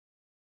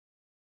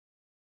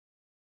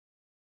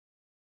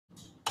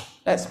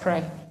Let's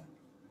pray.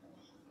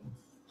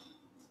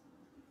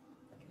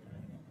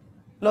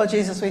 Lord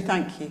Jesus, we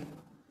thank you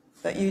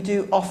that you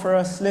do offer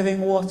us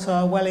living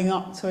water welling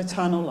up to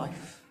eternal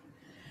life.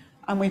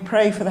 And we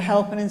pray for the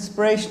help and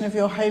inspiration of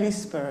your Holy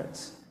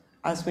Spirit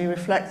as we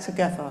reflect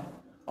together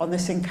on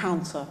this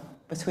encounter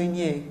between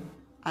you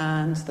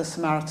and the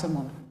Samaritan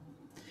woman.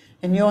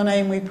 In your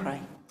name we pray.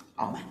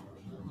 Amen.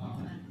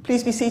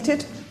 Please be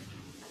seated.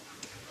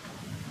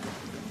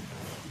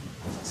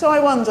 So I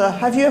wonder,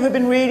 have you ever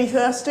been really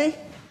thirsty?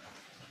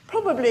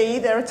 Probably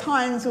there are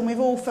times when we've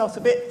all felt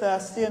a bit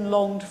thirsty and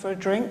longed for a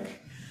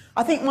drink.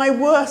 I think my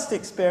worst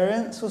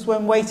experience was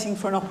when waiting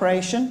for an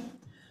operation.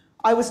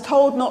 I was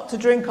told not to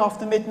drink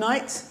after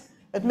midnight,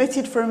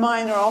 admitted for a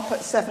minor op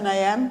at 7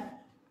 a.m,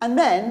 and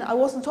then I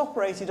wasn't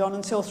operated on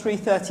until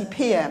 3:30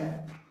 p.m.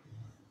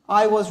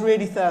 I was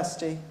really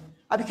thirsty.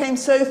 I became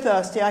so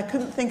thirsty I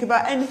couldn't think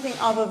about anything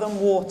other than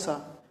water.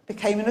 It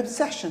became an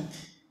obsession.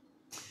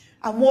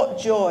 And what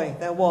joy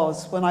there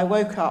was when I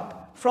woke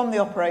up from the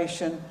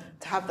operation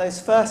to have those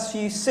first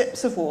few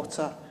sips of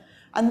water.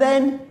 And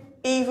then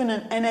even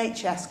an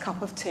NHS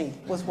cup of tea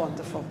was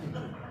wonderful.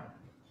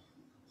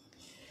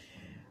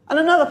 And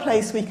another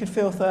place we could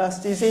feel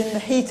thirst is in the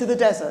heat of the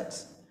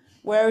desert,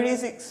 where it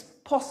is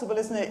possible,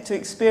 isn't it, to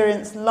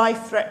experience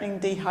life-threatening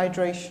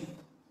dehydration.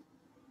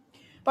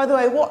 By the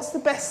way, what's the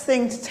best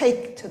thing to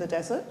take to the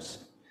desert?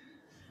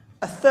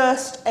 A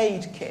thirst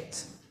aid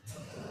kit.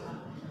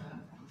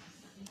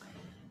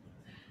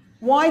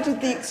 Why did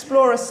the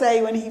explorer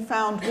say when he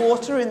found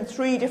water in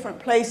 3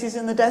 different places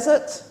in the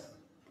desert?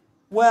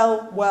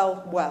 Well,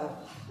 well,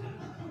 well.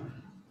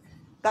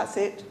 That's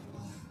it.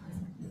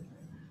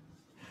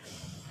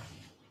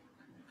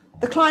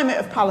 The climate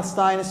of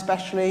Palestine,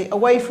 especially,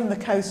 away from the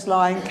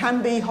coastline,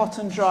 can be hot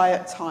and dry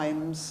at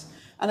times,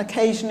 and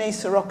occasionally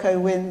Sirocco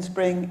winds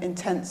bring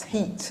intense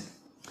heat.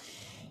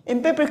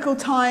 In biblical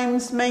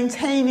times,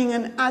 maintaining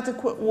an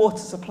adequate water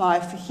supply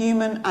for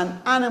human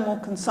and animal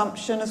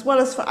consumption, as well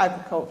as for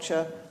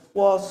agriculture,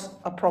 was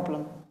a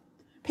problem.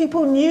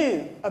 People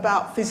knew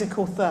about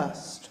physical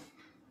thirst.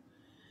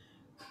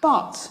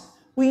 But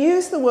we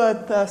use the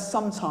word thirst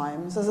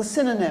sometimes as a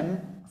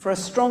synonym for a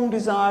strong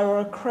desire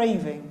or a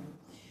craving,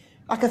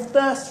 like a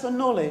thirst for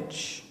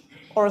knowledge,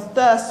 or a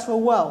thirst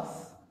for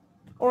wealth,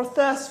 or a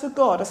thirst for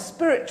God, a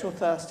spiritual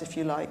thirst, if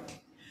you like.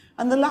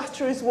 And the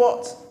latter is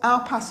what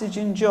our passage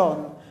in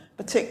John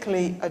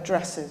particularly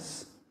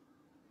addresses.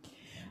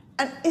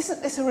 And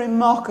isn't this a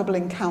remarkable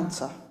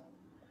encounter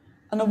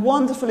and a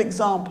wonderful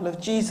example of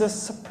Jesus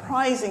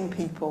surprising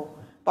people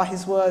by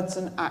his words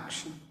and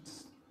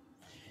actions?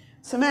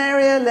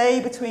 Samaria lay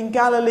between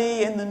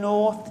Galilee in the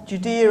north,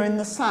 Judea in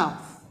the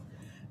south.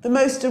 The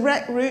most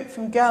direct route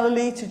from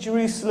Galilee to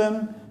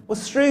Jerusalem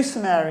was through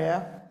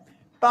Samaria,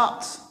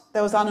 but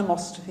there was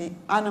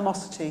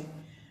animosity.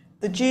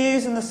 The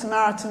Jews and the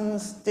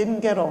Samaritans didn't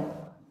get on.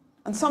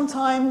 And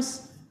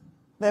sometimes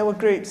there were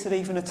groups that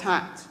even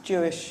attacked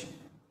Jewish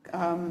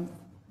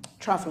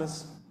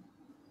travellers.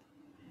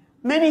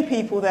 Many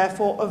people,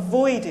 therefore,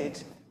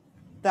 avoided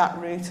that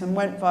route and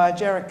went via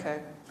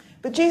Jericho.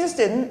 But Jesus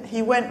didn't.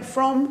 He went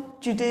from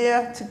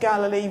Judea to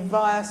Galilee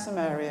via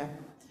Samaria.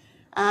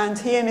 And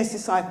he and his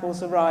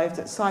disciples arrived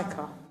at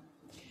Sychar.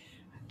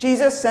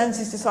 Jesus sends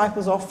his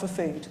disciples off for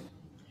food.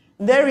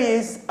 And there he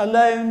is,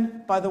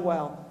 alone by the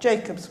well,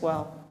 Jacob's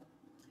well.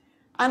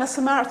 And a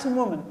Samaritan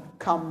woman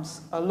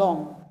comes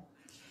along,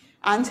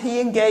 and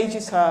he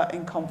engages her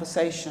in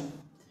conversation.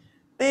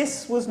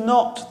 This was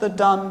not the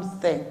done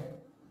thing.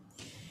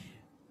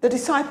 The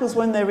disciples,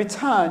 when they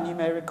returned, you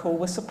may recall,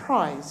 were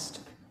surprised.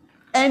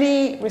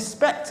 Any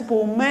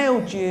respectable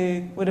male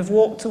Jew would have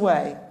walked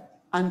away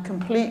and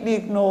completely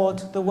ignored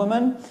the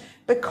woman,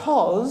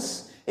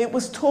 because it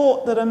was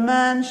taught that a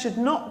man should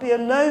not be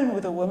alone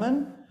with a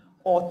woman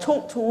or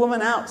talk to a woman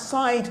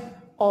outside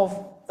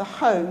of the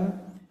home,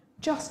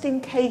 just in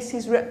case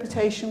his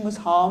reputation was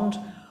harmed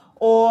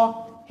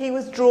or he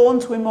was drawn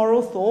to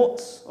immoral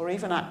thoughts or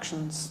even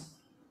actions.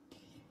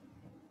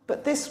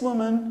 But this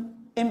woman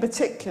in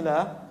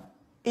particular,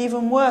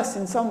 even worse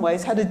in some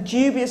ways, had a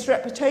dubious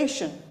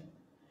reputation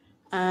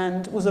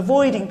and was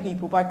avoiding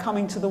people by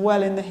coming to the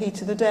well in the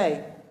heat of the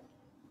day.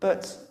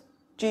 But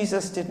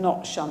Jesus did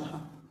not shun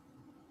her.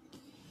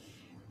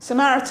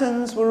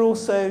 Samaritans were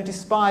also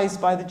despised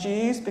by the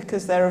Jews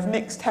because they're of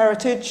mixed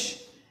heritage.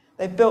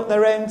 They built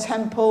their own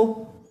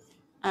temple,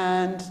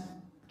 and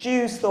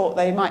Jews thought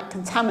they might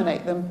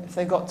contaminate them if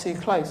they got too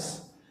close.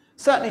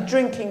 Certainly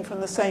drinking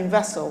from the same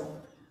vessel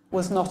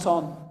was not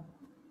on.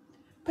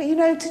 But you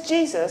know, to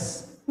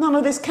Jesus, none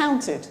of this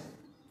counted.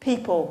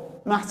 People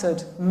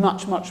mattered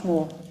much, much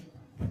more.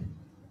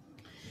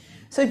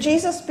 So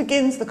Jesus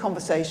begins the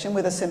conversation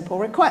with a simple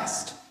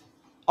request,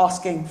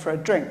 asking for a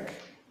drink.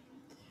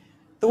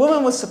 The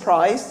woman was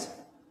surprised,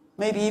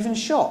 maybe even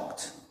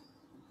shocked,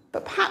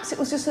 but perhaps it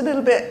was just a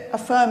little bit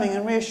affirming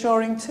and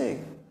reassuring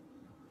too.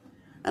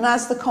 And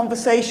as the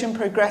conversation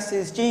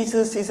progresses,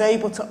 Jesus is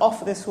able to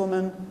offer this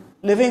woman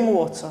living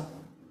water,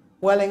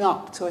 welling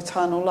up to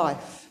eternal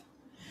life.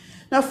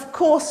 Now, of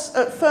course,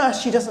 at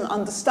first she doesn't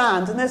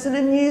understand, and there's an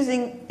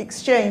amusing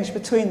exchange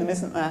between them,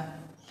 isn't there?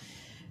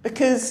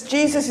 Because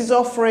Jesus is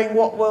offering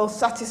what will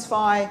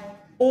satisfy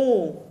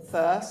all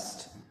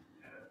thirst,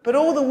 but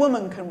all the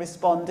woman can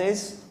respond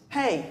is,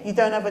 hey, you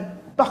don't have a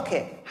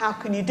bucket, how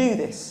can you do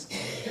this?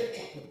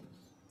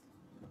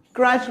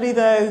 Gradually,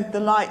 though, the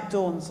light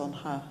dawns on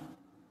her.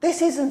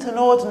 This isn't an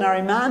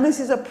ordinary man, this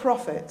is a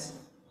prophet.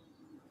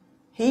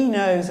 He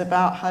knows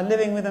about her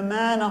living with a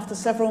man after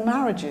several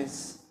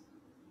marriages.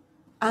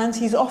 And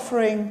he's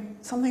offering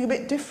something a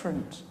bit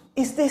different.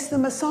 Is this the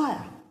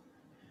Messiah?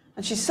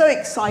 And she's so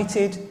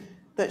excited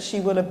that she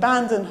will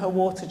abandon her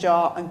water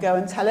jar and go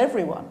and tell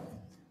everyone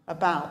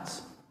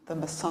about the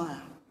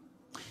Messiah.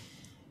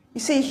 You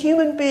see,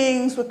 human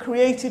beings were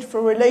created for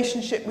a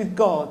relationship with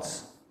God.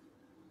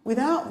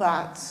 Without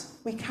that,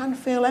 we can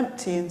feel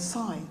empty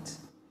inside.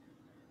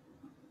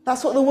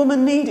 That's what the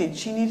woman needed.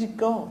 She needed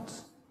God.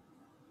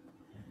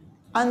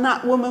 And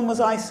that woman was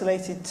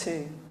isolated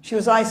too. She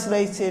was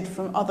isolated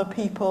from other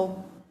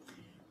people,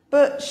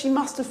 but she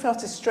must have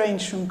felt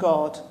estranged from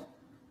God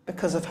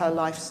because of her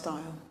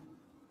lifestyle.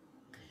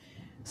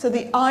 So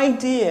the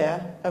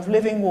idea of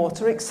living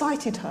water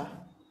excited her.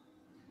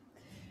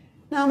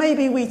 Now,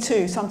 maybe we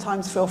too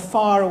sometimes feel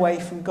far away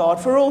from God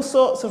for all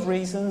sorts of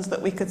reasons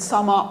that we could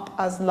sum up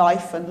as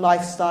life and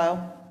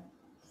lifestyle.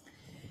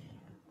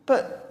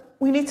 But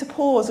we need to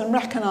pause and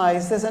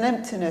recognise there's an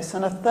emptiness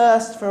and a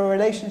thirst for a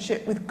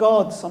relationship with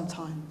God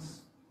sometimes.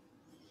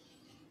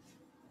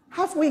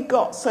 Have we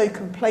got so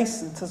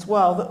complacent as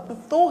well that the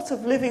thought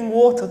of living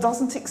water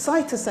doesn't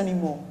excite us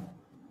anymore?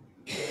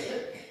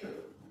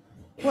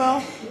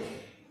 Well,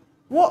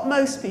 what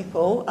most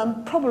people,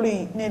 and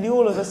probably nearly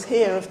all of us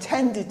here, have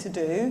tended to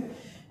do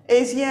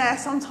is,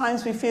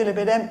 sometimes we feel a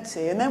bit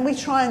empty, and then we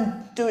try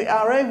and do it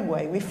our own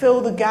way. We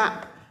fill the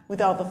gap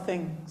with other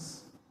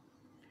things.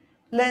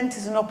 Lent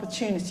is an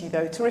opportunity,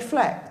 though, to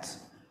reflect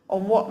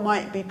on what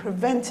might be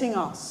preventing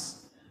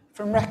us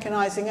from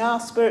recognising our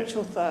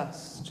spiritual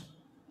thirst,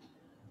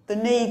 the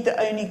need that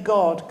only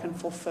God can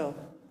fulfil.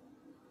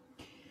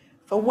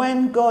 For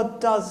when God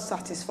does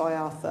satisfy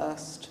our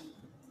thirst,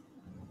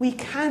 we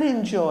can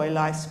enjoy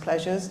life's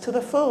pleasures to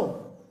the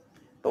full,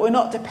 but we're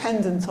not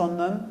dependent on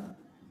them,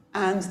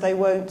 and they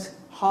won't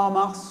harm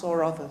us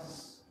or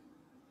others.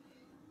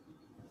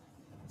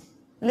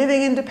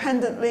 Living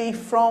independently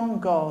from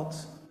God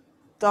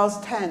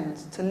does tend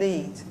to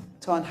lead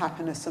to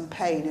unhappiness and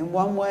pain in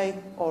one way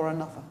or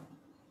another.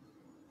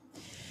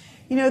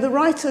 You know, the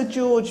writer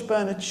George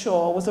Bernard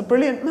Shaw was a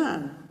brilliant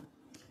man,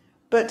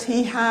 but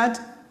he had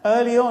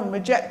early on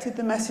rejected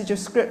the message of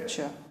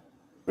Scripture,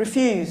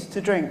 refused to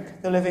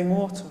drink the living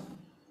water.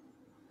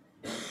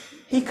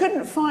 He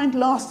couldn't find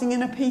lasting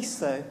inner peace,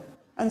 though,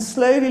 and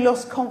slowly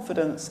lost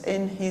confidence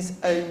in his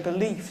own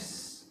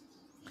beliefs.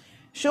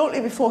 Shortly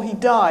before he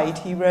died,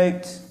 he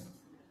wrote,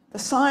 "The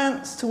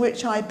science to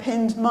which I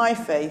pinned my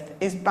faith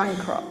is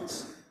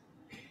bankrupt.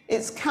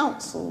 Its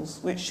counsels,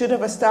 which should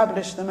have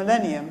established the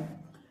millennium,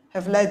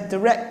 have led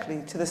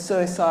directly to the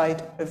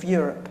suicide of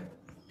Europe."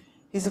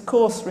 He's, of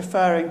course,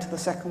 referring to the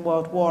Second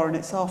World War and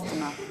its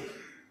aftermath.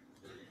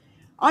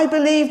 "I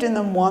believed in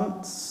them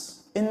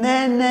once. In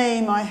their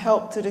name I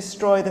helped to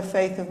destroy the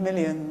faith of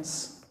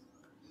millions.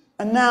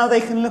 And now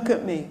they can look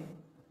at me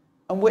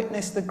and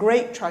witness the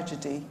great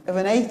tragedy of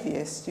an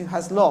atheist who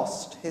has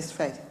lost his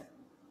faith."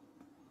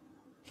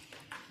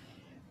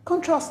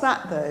 Contrast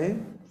that, though,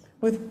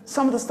 with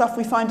some of the stuff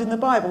we find in the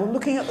Bible,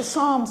 looking at the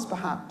Psalms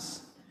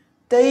perhaps.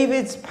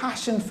 David's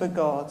passion for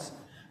God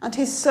and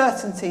his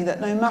certainty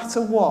that no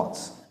matter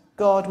what,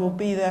 God will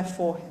be there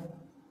for him.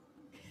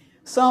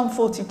 Psalm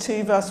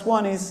 42 verse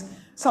 1 is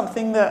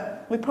something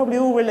that we probably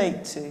all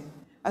relate to.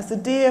 "As the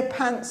deer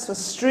pants for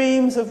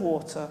streams of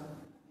water,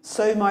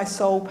 so my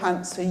soul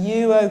pants for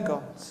you, O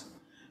God.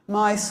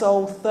 My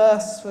soul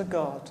thirsts for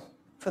God,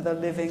 for the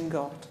living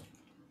God."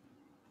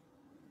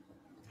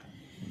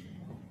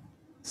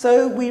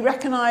 So we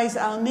recognise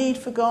our need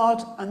for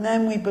God, and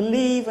then we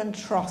believe and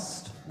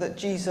trust that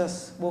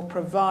Jesus will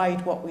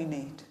provide what we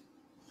need.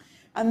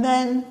 And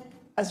then,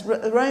 as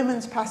the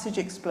Romans passage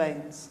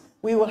explains,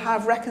 we will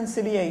have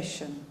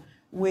reconciliation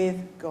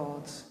with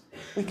God.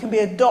 We can be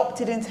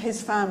adopted into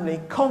his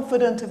family,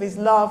 confident of his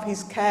love,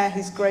 his care,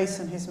 his grace,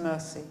 and his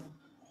mercy.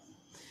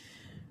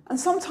 And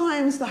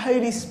sometimes the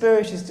Holy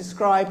Spirit is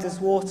described as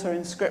water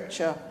in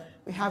Scripture.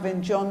 We have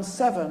in John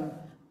 7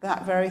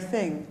 that very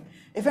thing.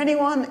 "If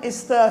anyone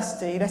is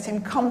thirsty, let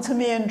him come to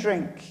me and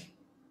drink.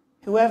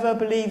 Whoever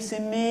believes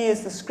in me,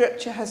 as the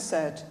Scripture has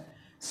said,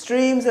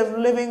 streams of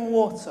living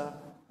water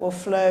will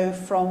flow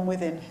from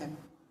within him."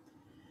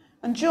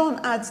 And John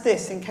adds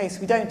this in case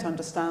we don't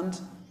understand.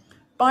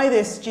 By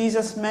this,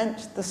 Jesus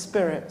meant the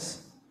Spirit,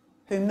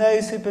 whom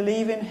those who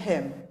believe in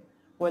him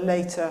were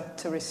later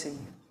to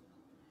receive.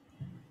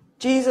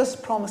 Jesus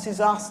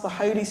promises us the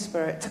Holy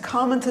Spirit to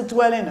come and to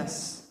dwell in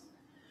us,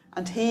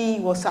 and he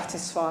will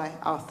satisfy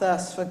our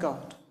thirst for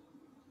God.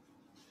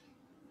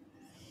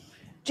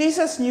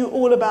 Jesus knew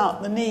all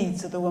about the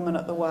needs of the woman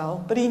at the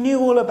well, but he knew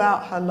all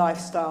about her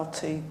lifestyle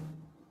too.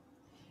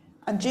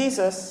 And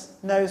Jesus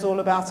knows all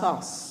about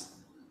us.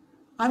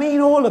 I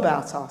mean all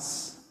about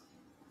us.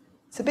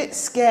 It's a bit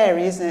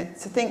scary, isn't it,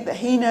 to think that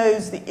he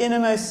knows the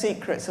innermost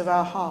secrets of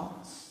our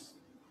hearts.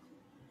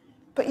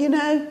 But you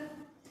know,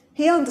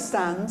 he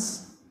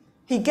understands.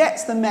 He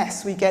gets the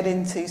mess we get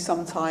into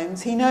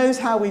sometimes. He knows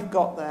how we've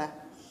got there.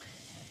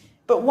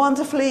 But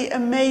wonderfully,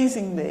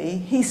 amazingly,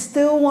 he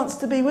still wants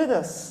to be with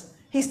us.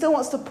 He still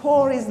wants to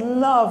pour his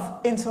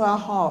love into our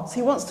hearts.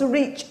 He wants to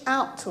reach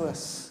out to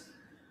us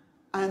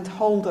and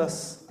hold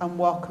us and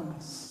welcome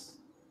us.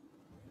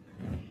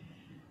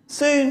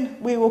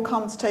 Soon we will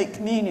come to take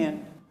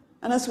communion,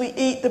 and as we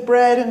eat the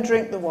bread and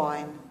drink the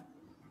wine,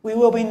 we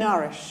will be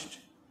nourished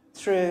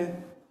through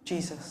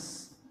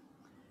Jesus.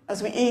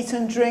 As we eat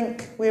and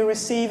drink, we are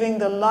receiving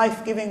the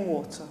life-giving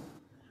water,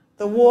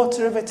 the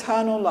water of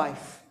eternal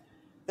life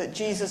that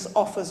Jesus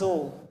offers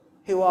all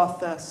who are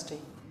thirsty.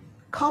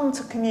 Come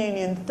to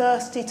communion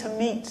thirsty to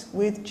meet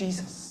with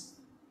Jesus.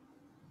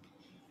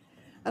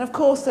 And of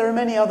course, there are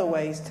many other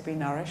ways to be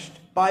nourished: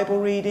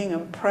 Bible reading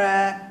and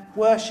prayer,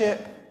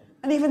 worship,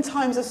 and even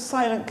times of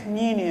silent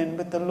communion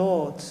with the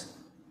Lord.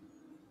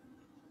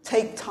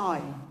 Take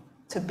time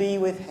to be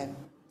with him.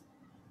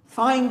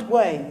 Find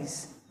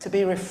ways to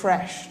be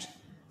refreshed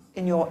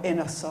in your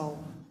inner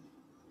soul.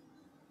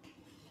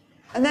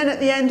 And then at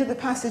the end of the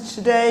passage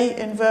today,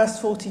 in verse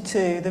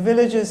 42, the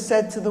villagers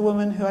said to the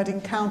woman who had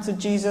encountered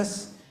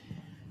Jesus,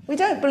 "We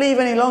don't believe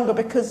any longer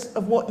because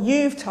of what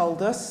you've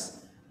told us,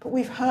 but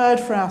we've heard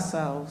for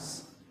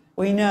ourselves.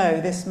 We know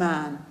this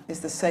man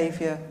is the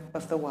Saviour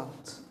of the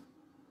world."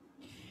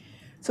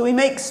 So we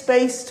make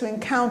space to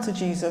encounter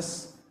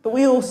Jesus, but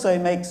we also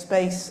make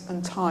space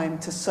and time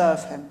to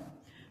serve him,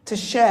 to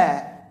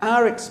share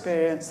our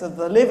experience of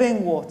the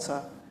living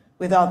water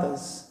with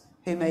others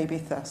who may be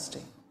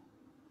thirsty.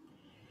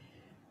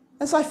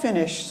 As I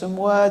finish, some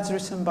words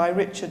written by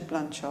Richard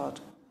Blanchard.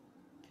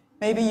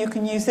 Maybe you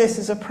can use this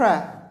as a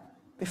prayer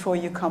before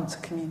you come to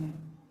communion.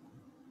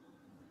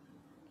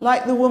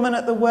 Like the woman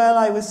at the well,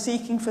 I was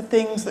seeking for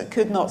things that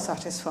could not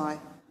satisfy.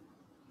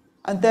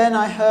 And then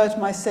I heard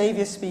my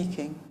Saviour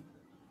speaking,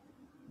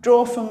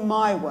 "Draw from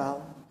my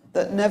well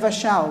that never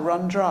shall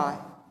run dry."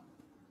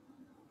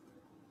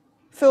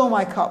 Fill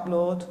my cup,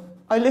 Lord.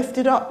 I lift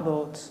it up,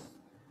 Lord.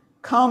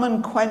 Come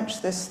and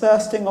quench this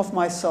thirsting of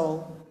my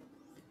soul.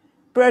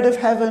 Bread of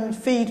heaven,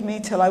 feed me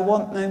till I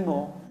want no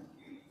more.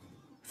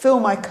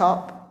 Fill my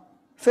cup,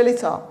 fill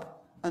it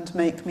up, and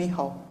make me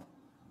whole.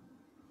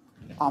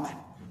 Amen.